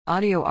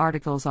Audio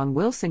articles on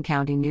Wilson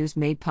County News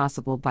made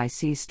possible by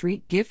C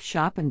Street Gift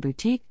Shop and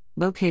Boutique,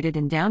 located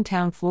in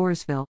downtown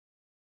Floresville.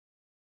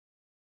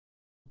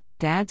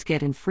 Dads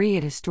get in free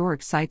at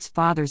historic sites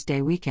Father's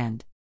Day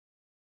weekend.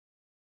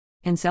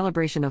 In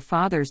celebration of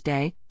Father's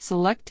Day,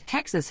 select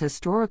Texas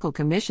Historical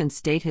Commission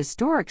state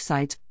historic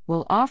sites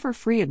will offer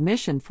free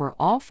admission for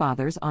all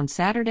fathers on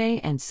Saturday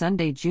and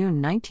Sunday,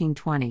 June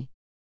 1920.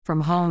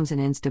 From homes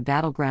and inns to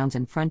battlegrounds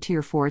and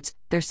frontier forts,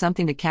 there's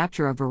something to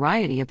capture a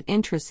variety of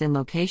interests in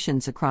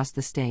locations across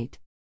the state.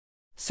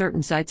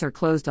 Certain sites are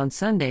closed on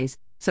Sundays,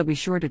 so be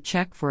sure to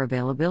check for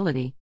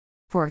availability.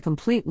 For a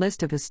complete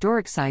list of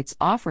historic sites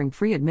offering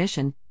free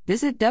admission,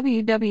 visit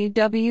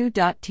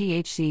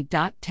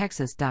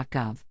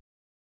www.thc.texas.gov.